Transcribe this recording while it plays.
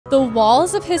The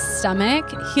walls of his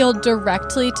stomach healed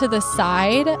directly to the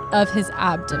side of his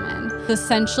abdomen,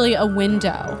 essentially a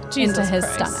window into his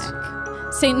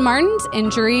stomach. St. Martin's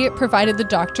injury provided the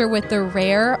doctor with the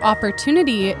rare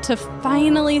opportunity to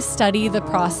finally study the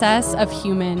process of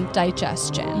human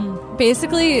digestion.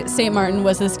 Basically, St. Martin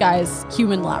was this guy's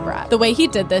human lab rat. The way he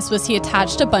did this was he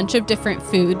attached a bunch of different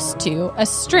foods to a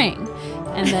string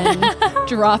and then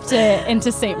dropped it into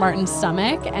St. Martin's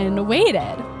stomach and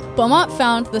waited. Beaumont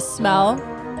found the smell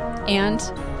and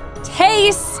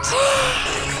taste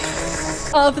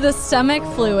of the stomach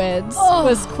fluids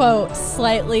was, quote,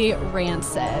 slightly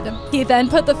rancid. He then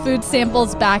put the food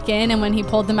samples back in, and when he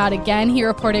pulled them out again, he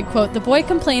reported, quote, the boy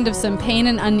complained of some pain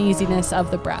and uneasiness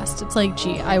of the breast. It's like,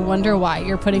 gee, I wonder why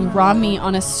you're putting raw meat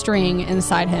on a string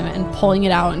inside him and pulling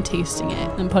it out and tasting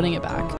it and putting it back.